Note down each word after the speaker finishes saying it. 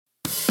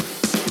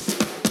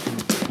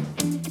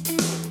Hi,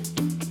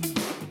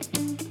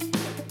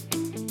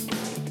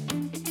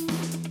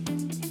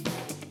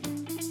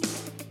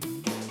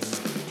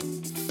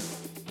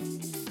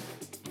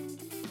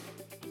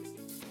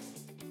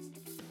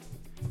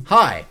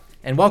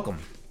 and welcome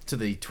to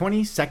the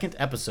 22nd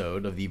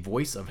episode of the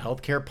Voice of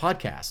Healthcare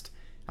podcast.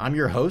 I'm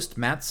your host,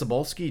 Matt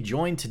Sobolski,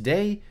 joined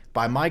today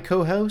by my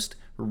co-host,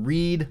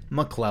 Reed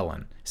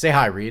McClellan. Say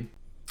hi, Reed.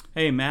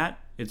 Hey, Matt.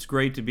 It's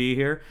great to be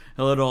here.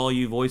 Hello to all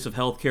you Voice of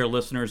Healthcare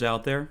listeners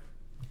out there.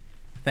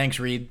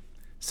 Thanks, Reed.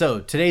 So,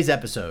 today's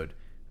episode,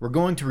 we're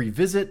going to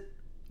revisit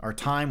our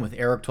time with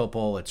Eric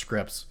Topol at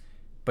Scripps,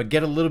 but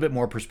get a little bit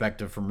more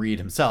perspective from Reed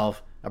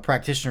himself, a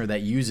practitioner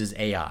that uses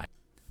AI.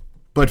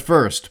 But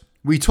first,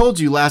 we told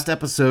you last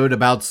episode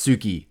about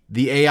Suki,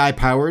 the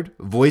AI-powered,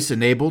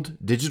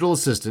 voice-enabled digital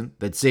assistant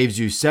that saves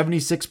you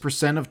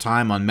 76% of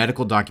time on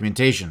medical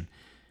documentation.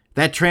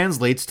 That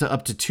translates to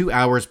up to 2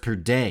 hours per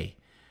day.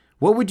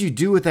 What would you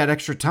do with that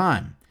extra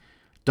time?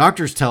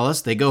 Doctors tell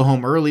us they go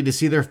home early to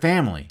see their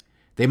family.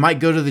 They might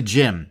go to the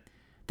gym.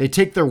 They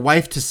take their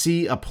wife to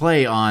see a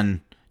play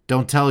on,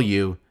 don't tell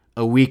you,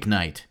 a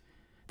weeknight.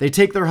 They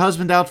take their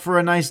husband out for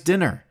a nice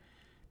dinner.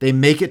 They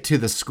make it to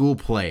the school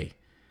play.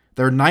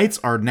 Their nights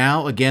are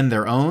now again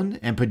their own,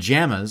 and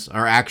pajamas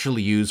are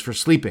actually used for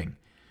sleeping.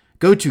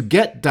 Go to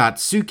get.suki.ai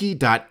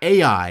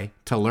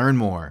to learn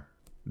more.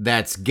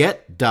 That's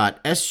get.suki.ai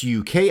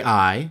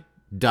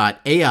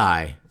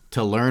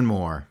to learn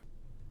more.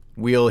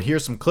 We'll hear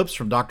some clips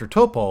from Dr.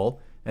 Topol,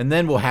 and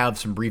then we'll have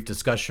some brief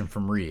discussion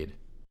from Reed.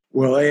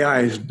 Well,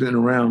 AI has been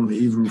around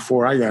even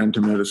before I got into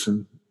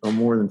medicine,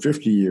 more than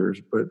 50 years.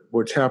 But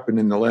what's happened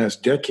in the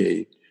last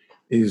decade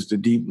is the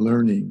deep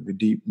learning, the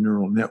deep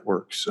neural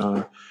networks.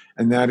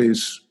 And that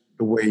is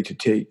the way to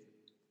take,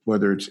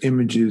 whether it's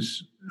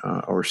images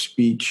or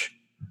speech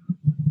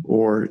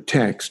or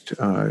text,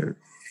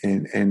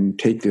 and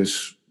take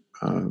this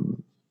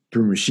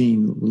through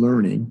machine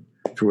learning,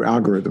 through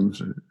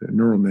algorithms,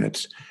 neural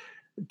nets,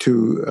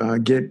 to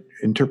get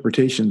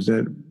interpretations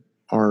that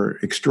are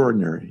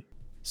extraordinary.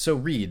 So,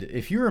 Reed,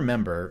 if you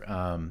remember,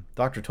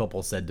 Dr.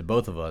 Topol said to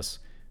both of us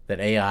that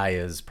AI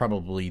is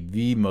probably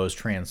the most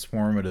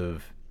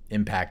transformative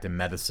impact in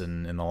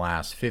medicine in the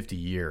last 50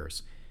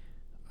 years.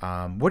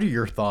 What are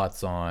your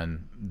thoughts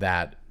on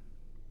that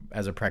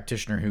as a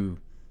practitioner who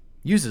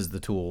uses the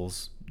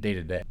tools day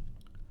to day?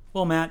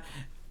 Well, Matt,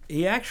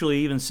 he actually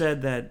even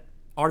said that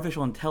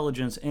artificial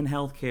intelligence in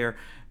healthcare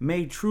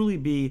may truly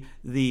be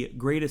the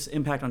greatest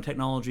impact on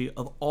technology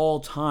of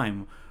all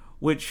time,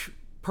 which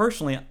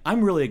personally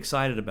I'm really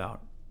excited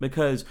about,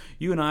 because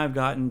you and I have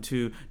gotten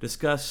to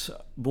discuss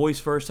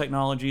voice-first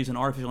technologies and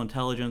artificial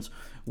intelligence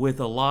with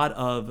a lot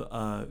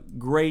of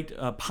great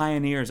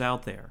pioneers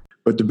out there.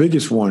 But the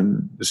biggest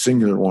one, the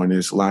singular one,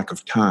 is lack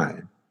of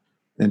time.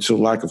 And so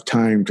lack of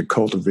time to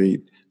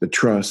cultivate the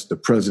trust, the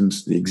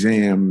presence, the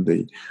exam,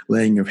 the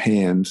laying of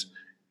hands,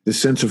 the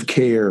sense of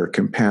care,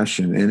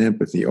 compassion, and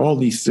empathy. All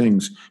these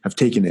things have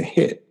taken a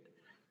hit.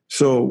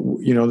 So,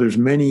 there's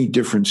many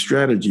different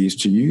strategies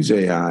to use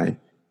AI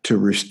to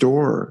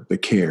restore the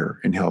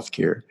care in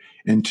healthcare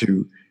and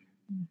to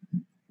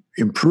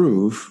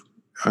improve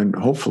and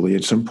hopefully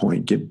at some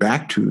point get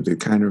back to the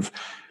kind of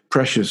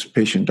precious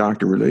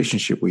patient-doctor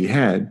relationship we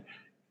had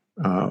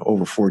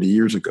over 40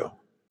 years ago.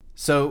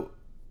 So,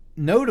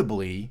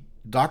 notably,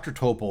 Dr.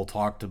 Topol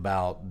talked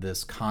about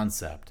this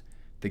concept,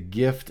 the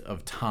gift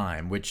of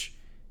time, which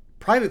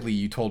privately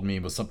you told me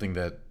was something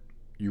that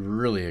you were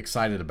really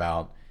excited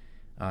about.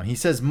 He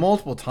says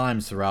multiple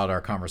times throughout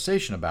our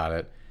conversation about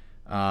it,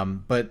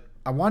 but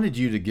I wanted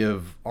you to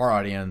give our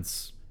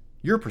audience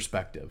your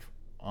perspective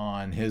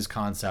on his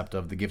concept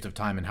of the gift of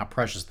time and how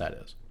precious that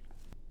is.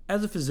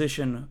 As a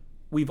physician,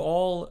 we've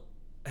all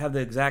have the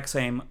exact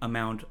same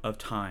amount of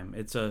time.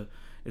 It's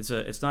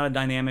not a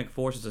dynamic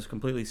force, it's a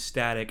completely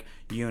static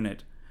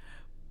unit.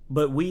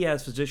 But we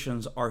as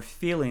physicians are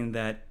feeling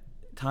that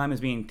time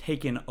is being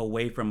taken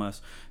away from us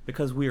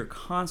because we are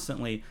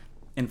constantly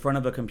in front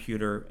of a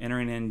computer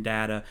entering in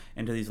data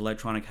into these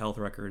electronic health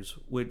records,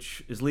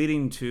 which is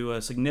leading to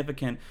a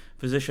significant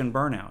physician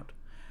burnout.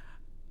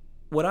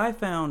 What I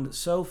found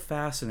so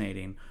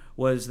fascinating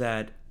was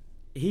that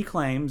he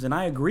claims, and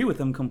I agree with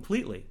him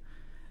completely,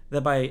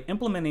 that by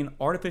implementing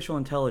artificial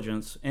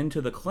intelligence into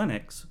the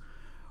clinics,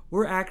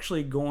 we're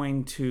actually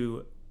going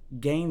to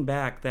gain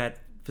back that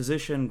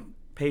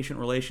physician-patient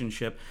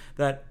relationship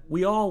that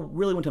we all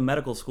really went to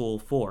medical school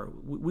for.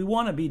 We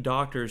want to be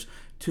doctors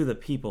to the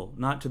people,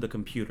 not to the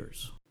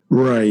computers.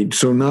 Right.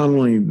 So not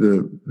only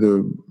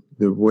the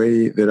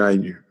way that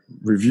I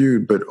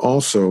reviewed, but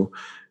also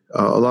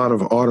a lot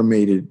of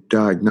automated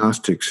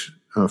diagnostics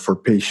for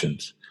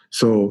patients.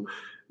 So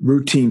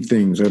routine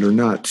things that are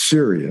not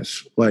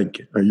serious,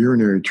 like a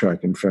urinary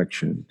tract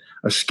infection,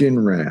 a skin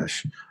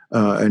rash,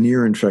 an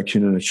ear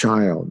infection in a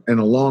child, and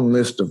a long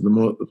list of the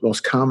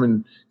most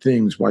common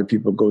things why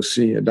people go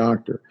see a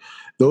doctor.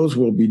 Those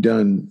will be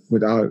done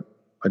without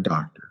a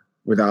doctor,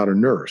 without a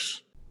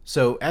nurse.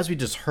 So as we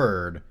just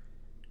heard,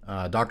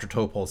 Dr.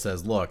 Topol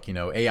says, look,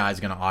 AI is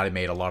going to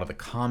automate a lot of the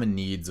common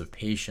needs of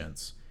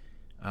patients.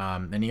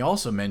 And he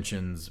also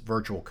mentions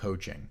virtual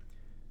coaching.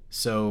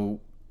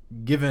 So,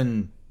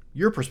 given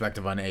your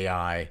perspective on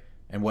AI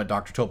and what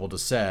Dr. Topol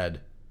just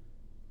said,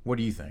 what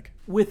do you think?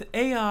 With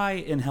AI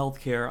in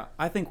healthcare,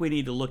 I think we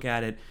need to look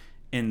at it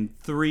in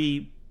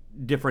three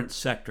different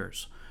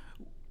sectors.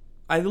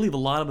 I believe a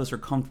lot of us are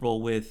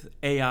comfortable with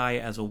AI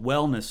as a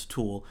wellness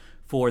tool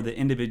for the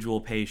individual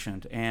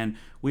patient. And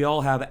we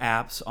all have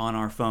apps on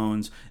our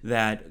phones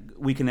that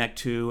we connect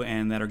to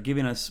and that are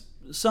giving us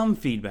some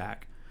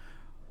feedback.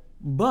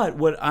 But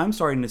what I'm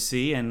starting to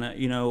see, and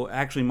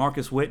actually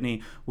Marcus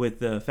Whitney with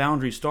the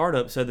Foundry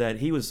Startup said that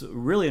he was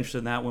really interested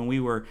in that when we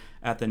were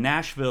at the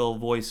Nashville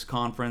Voice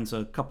Conference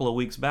a couple of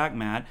weeks back,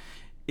 Matt,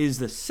 is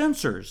the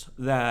sensors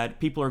that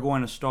people are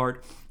going to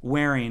start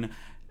wearing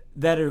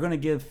that are going to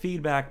give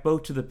feedback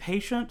both to the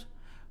patient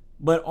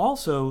but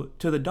also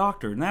to the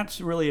doctor. And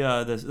that's really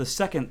the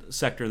second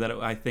sector that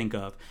I think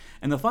of.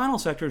 And the final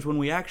sector is when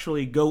we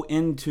actually go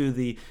into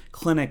the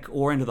clinic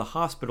or into the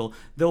hospital,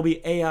 there'll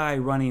be AI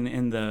running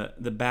in the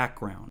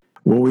background.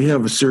 Well, we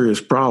have a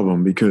serious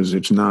problem because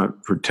it's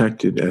not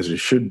protected as it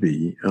should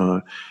be.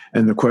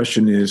 And the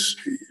question is,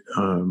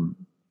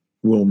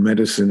 will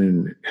medicine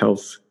and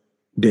health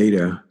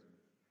data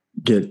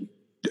get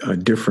a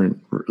different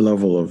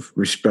level of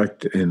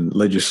respect and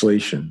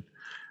legislation,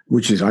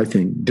 which is, I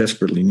think,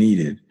 desperately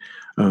needed.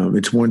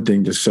 It's one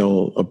thing to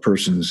sell a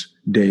person's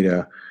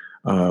data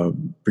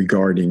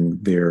regarding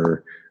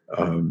their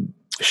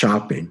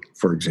shopping,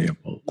 for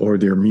example, or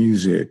their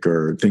music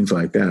or things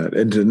like that.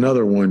 And it's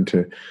another one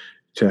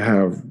to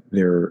have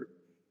their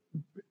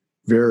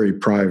very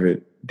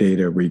private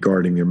data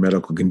regarding their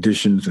medical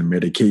conditions and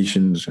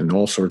medications and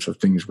all sorts of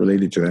things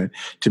related to that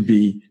to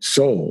be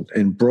sold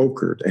and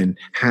brokered and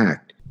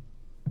hacked.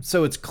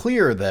 So it's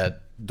clear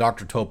that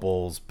Dr.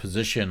 Topol's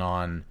position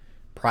on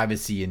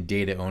privacy and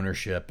data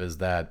ownership is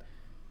that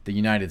the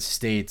United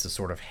States is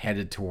sort of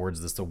headed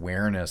towards this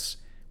awareness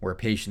where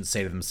patients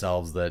say to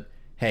themselves that,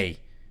 hey,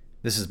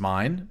 this is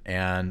mine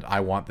and I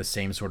want the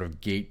same sort of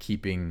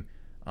gatekeeping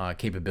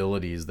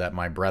capabilities that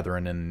my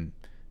brethren in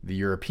the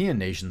European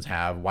nations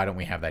have. Why don't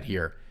we have that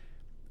here?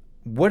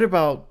 What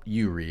about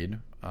you, Reed?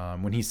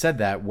 When he said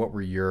that, what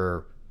were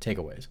your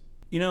takeaways?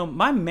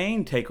 My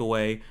main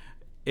takeaway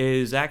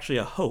is actually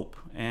a hope,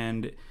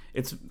 and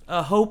it's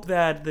a hope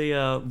that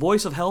the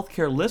Voice of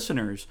Healthcare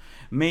listeners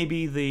may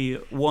be the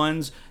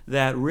ones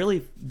that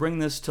really bring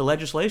this to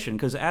legislation.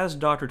 Because as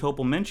Dr.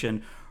 Topol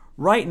mentioned,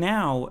 right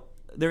now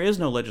there is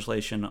no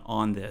legislation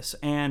on this,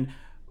 and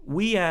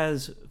we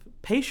as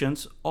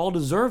patients all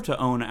deserve to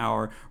own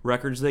our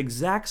records the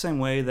exact same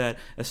way that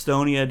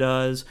Estonia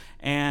does,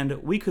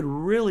 and we could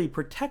really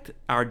protect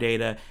our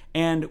data,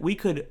 and we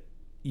could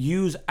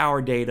use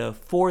our data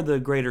for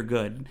the greater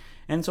good.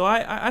 And so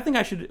I think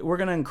we're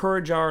going to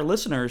encourage our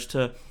listeners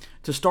to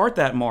start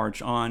that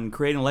march on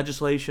creating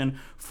legislation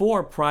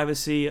for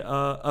privacy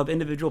of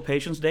individual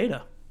patients'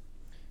 data.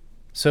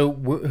 So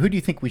who do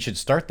you think we should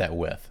start that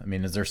with? I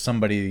mean, is there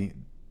somebody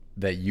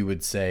that you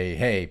would say,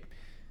 hey,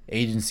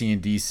 agency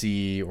in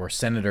DC or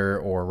senator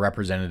or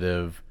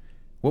representative,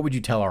 what would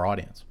you tell our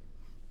audience?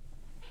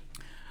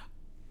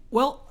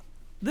 Well,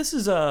 this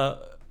is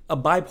a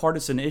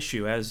bipartisan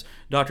issue, as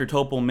Dr.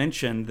 Topol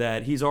mentioned,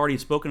 that he's already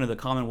spoken to the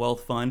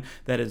Commonwealth Fund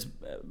that is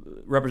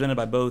represented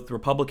by both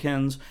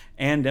Republicans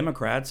and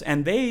Democrats,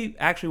 and they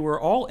actually were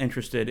all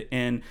interested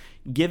in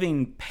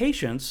giving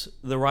patients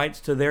the rights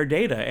to their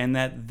data and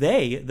that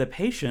the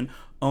patient,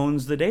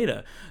 owns the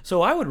data.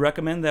 So I would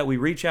recommend that we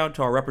reach out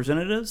to our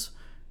representatives,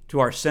 to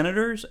our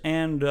senators,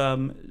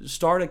 and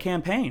start a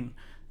campaign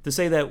to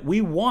say that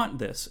we want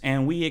this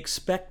and we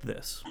expect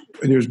this.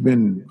 There's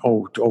been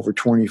over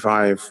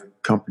 25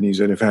 companies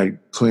that have had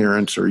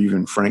clearance or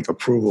even frank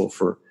approval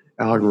for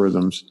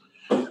algorithms,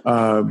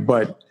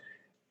 but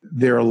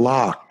they're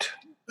locked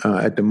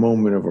at the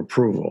moment of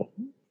approval,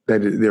 that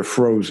they're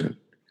frozen.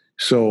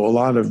 So a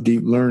lot of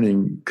deep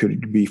learning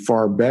could be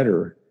far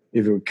better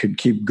if it could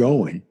keep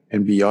going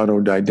and be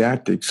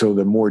autodidactic, so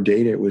the more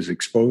data it was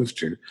exposed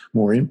to,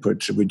 more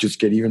inputs, it would just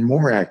get even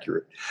more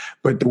accurate.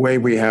 But the way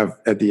we have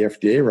at the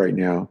FDA right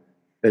now,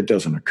 that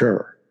doesn't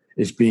occur.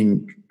 It's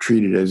being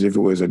treated as if it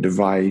was a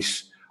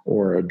device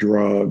or a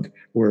drug,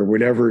 where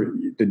whatever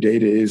the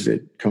data is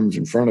that comes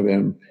in front of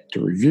them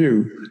to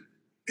review,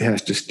 it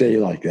has to stay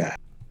like that.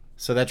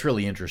 So that's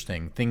really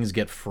interesting. Things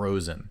get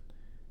frozen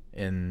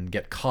and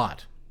get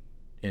caught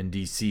in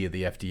DC at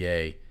the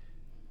FDA.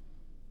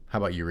 How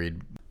about you,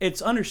 Reed?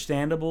 It's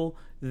understandable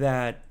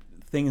that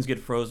things get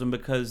frozen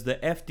because the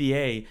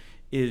FDA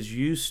is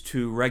used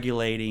to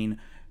regulating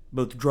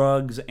both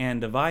drugs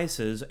and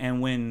devices,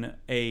 and when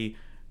a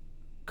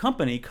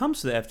company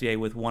comes to the FDA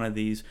with one of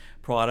these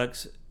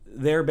products,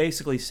 they're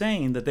basically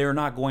saying that they're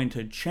not going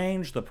to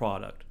change the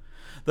product.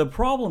 The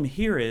problem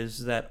here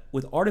is that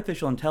with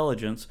artificial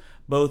intelligence,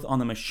 both on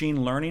the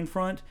machine learning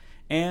front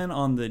and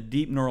on the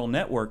deep neural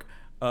network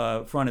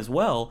front as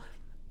well,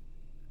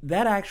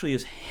 that actually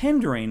is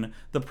hindering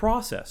the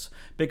process,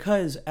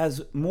 because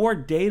as more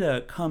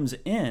data comes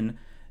in,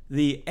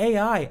 the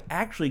AI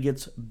actually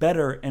gets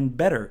better and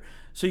better.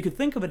 So you could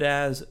think of it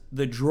as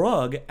the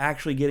drug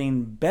actually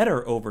getting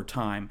better over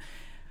time.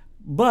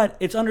 But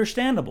it's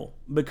understandable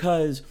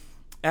because,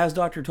 as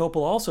Dr. Topol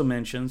also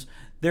mentions,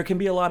 there can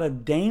be a lot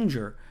of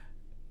danger.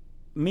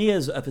 Me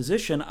as a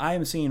physician, I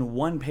am seeing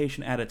one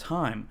patient at a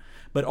time,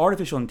 but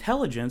artificial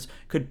intelligence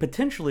could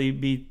potentially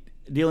be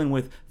dealing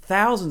with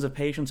thousands of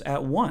patients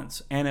at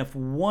once. And if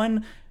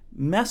one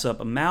mess up,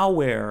 a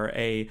malware,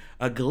 a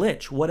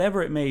glitch,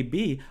 whatever it may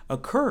be,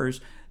 occurs,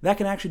 that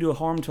can actually do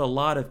harm to a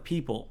lot of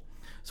people.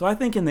 So I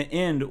think in the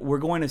end, we're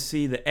going to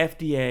see the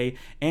FDA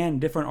and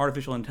different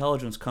artificial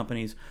intelligence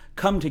companies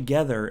come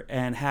together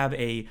and have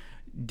a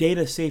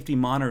data safety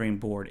monitoring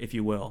board, if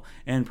you will.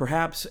 And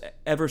perhaps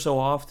ever so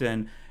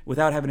often,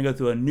 without having to go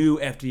through a new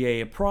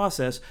FDA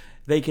process,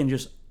 they can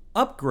just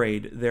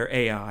upgrade their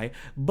AI,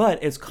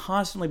 but it's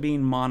constantly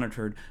being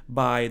monitored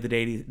by the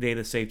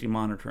data safety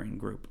monitoring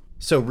group.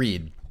 So,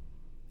 Reed,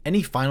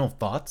 any final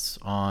thoughts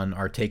on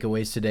our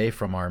takeaways today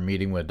from our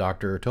meeting with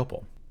Dr.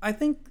 Topol? I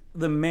think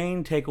the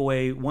main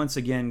takeaway, once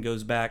again,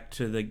 goes back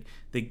to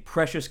the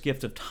precious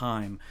gift of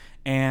time,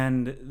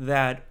 and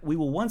that we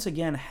will once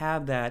again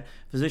have that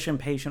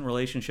physician-patient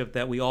relationship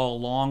that we all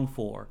long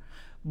for.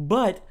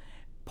 But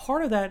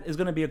part of that is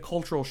going to be a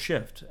cultural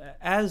shift.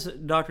 As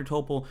Dr.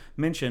 Topol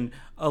mentioned,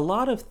 a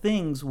lot of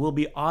things will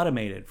be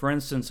automated. For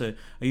instance, a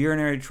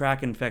urinary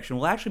tract infection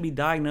will actually be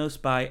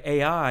diagnosed by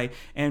AI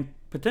and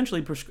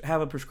potentially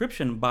have a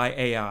prescription by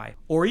AI.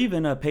 Or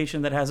even a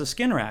patient that has a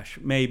skin rash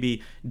may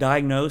be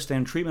diagnosed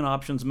and treatment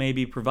options may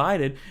be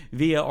provided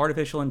via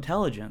artificial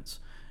intelligence.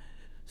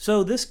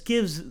 So this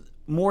gives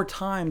more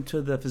time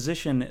to the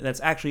physician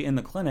that's actually in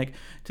the clinic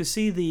to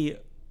see the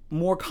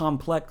more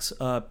complex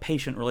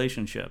patient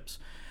relationships.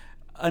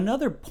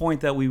 Another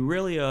point that we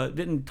really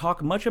didn't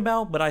talk much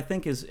about, but I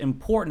think is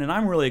important, and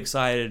I'm really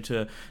excited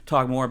to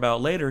talk more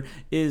about later,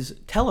 is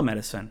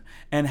telemedicine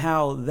and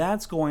how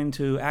that's going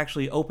to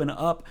actually open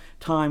up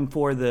time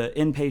for the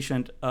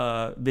inpatient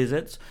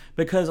visits,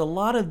 because a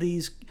lot of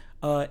these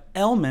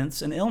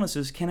ailments and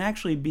illnesses can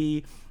actually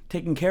be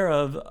taken care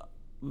of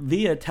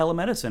via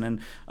telemedicine. And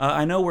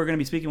I know we're going to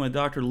be speaking with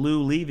Dr.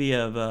 Lou Levy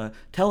of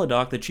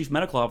Teladoc, the Chief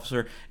Medical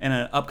Officer, in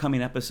an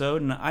upcoming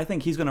episode, and I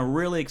think he's going to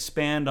really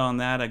expand on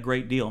that a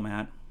great deal,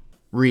 Matt.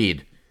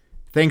 Reed,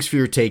 thanks for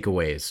your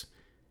takeaways.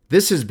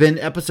 This has been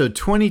episode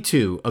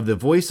 22 of the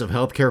Voice of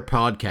Healthcare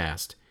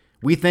podcast.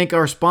 We thank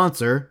our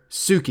sponsor,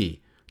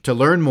 Suki. To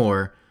learn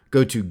more,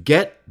 go to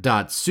get.suki.ai.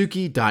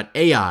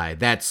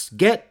 That's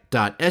get.suki.ai.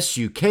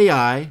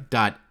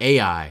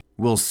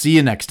 We'll see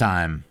you next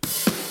time.